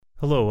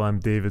Hello, I'm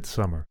David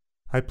Summer.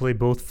 I play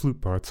both flute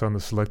parts on the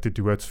Selected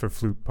Duets for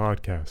Flute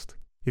podcast.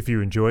 If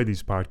you enjoy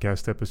these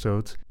podcast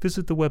episodes,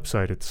 visit the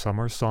website at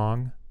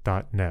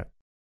summersong.net.